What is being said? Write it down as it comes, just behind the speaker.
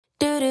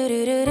Hi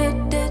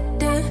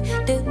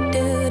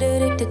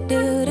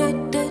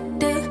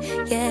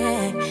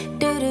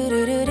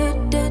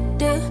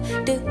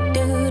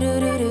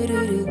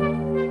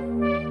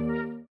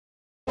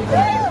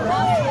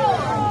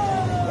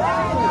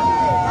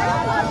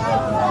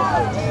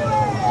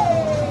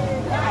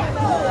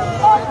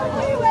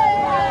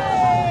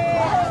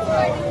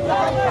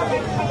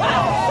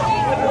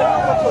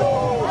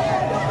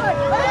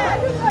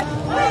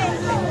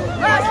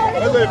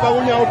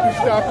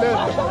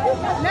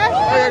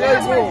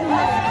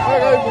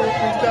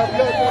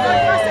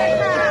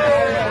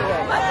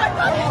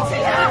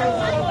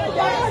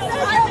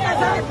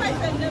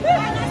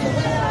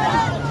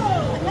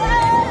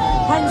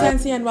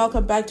Zansi, and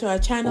welcome back to our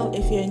channel.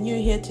 If you're new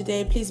here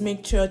today, please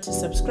make sure to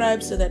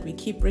subscribe so that we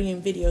keep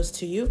bringing videos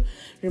to you.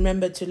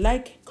 Remember to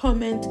like,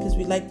 comment, because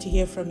we like to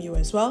hear from you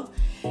as well.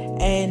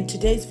 And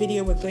today's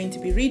video, we're going to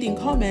be reading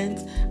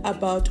comments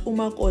about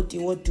umakoti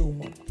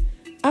Wodumo.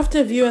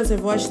 After viewers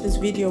have watched this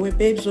video where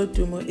Babes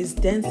Wodumo is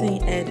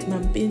dancing at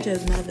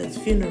Mampincha's mother's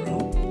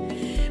funeral,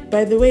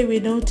 by the way, we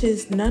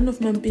noticed none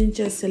of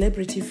Mampincha's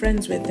celebrity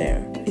friends were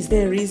there. Is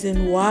there a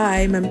reason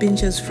why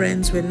Mampincha's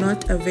friends were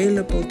not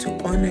available to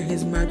honor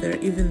his mother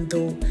even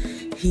though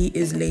he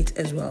is late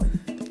as well?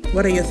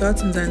 What are your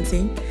thoughts,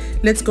 Mzansi?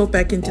 Let's go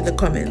back into the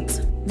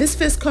comments. This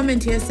first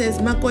comment here says,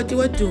 Makoti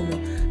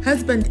Wodumo,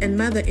 husband and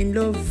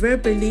mother-in-law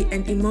verbally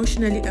and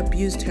emotionally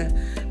abused her,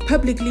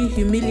 publicly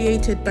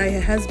humiliated by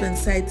her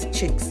husband's side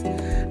chicks.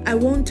 I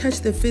won't touch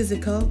the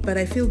physical, but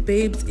I feel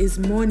Babes is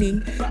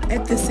mourning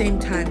at the same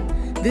time.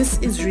 This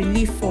is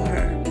relief for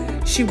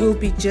her. She will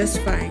be just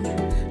fine.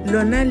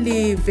 Lona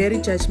le very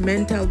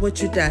judgmental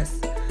what you does.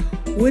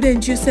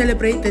 Wouldn't you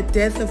celebrate the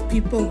death of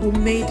people who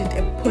made it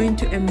a point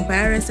to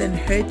embarrass and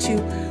hurt you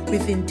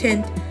with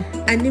intent?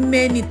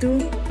 Animeni too.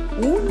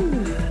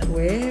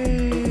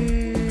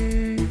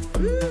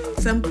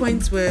 Some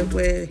points were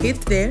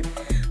hit there.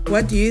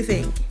 What do you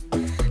think?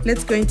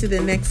 Let's go into the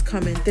next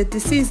comment. The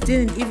deceased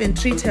didn't even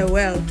treat her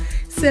well.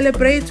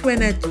 Celebrate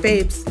when at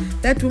Babes.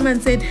 That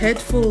woman said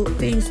hurtful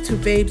things to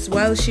Babes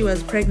while she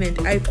was pregnant.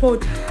 I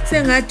quote,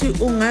 Sengati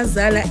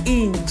ungazala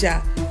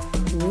inja.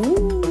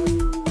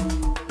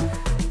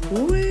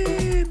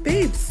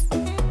 Babes.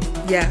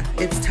 Yeah,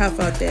 it's tough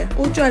out there.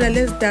 Utshwala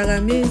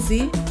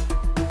lezidakamizi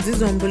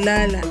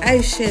zizombulala.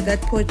 I share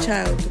that poor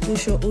child.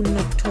 Kusho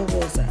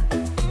unokuthokoza.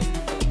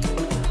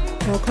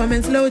 More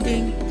comments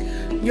loading.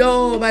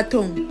 Yo,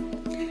 Batom.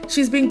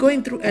 She's been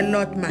going through a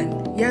lot, man.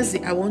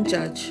 Yazi, I won't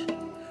judge.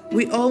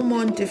 We all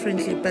mourn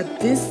differently, but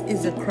this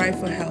is a cry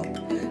for help.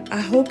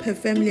 I hope her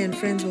family and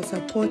friends will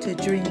support her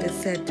during this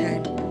sad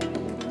time.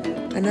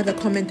 Another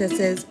commenter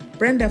says,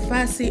 Brenda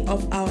Fassi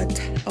of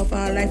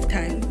our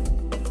lifetime.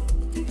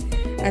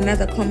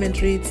 Another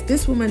comment reads,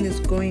 this woman is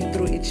going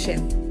through it,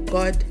 shame.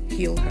 God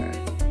heal her.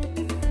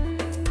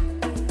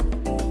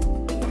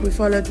 We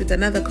followed with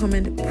another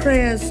comment,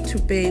 prayers to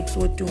Babes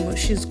Wodumo.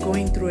 She's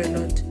going through a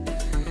lot.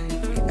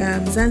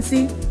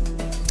 Zansi,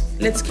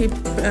 let's keep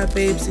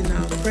Babes in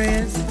our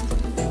prayers.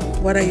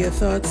 What are your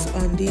thoughts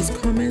on these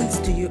comments?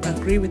 Do you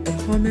agree with the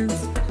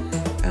comments?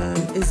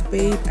 Is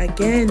Babe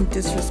again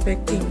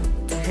disrespecting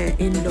her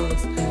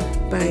in-laws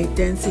by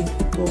dancing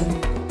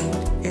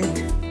at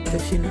the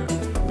funeral?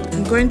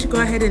 I'm going to go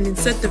ahead and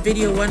insert the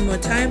video one more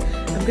time.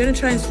 I'm going to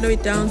try and slow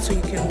it down so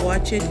you can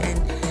watch it,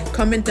 and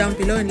comment down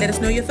below and let us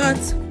know your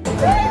thoughts.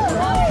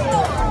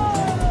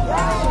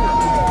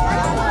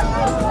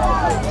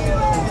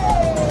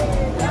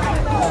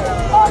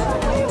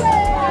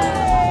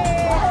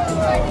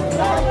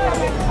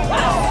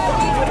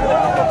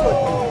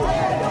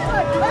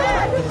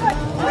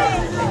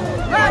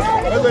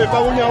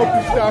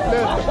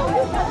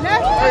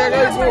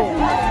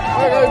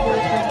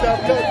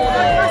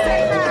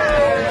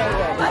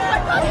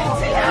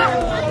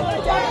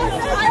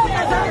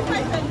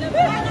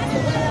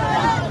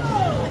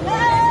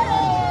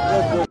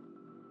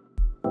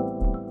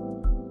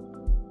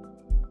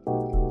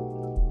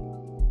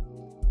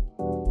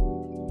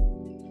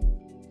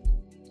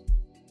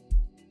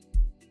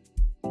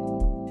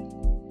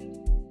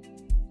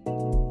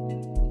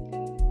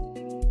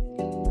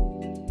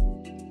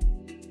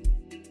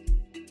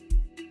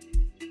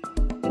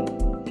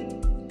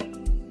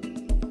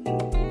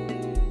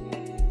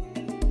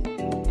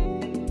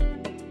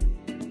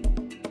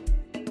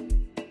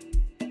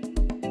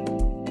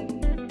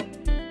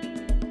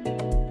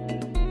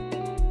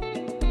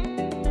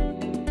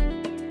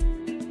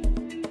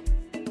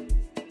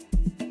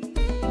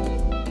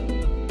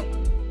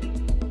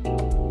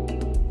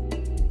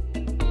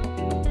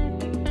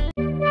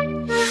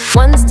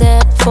 One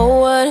step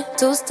forward,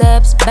 two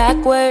steps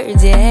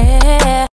backwards, yeah.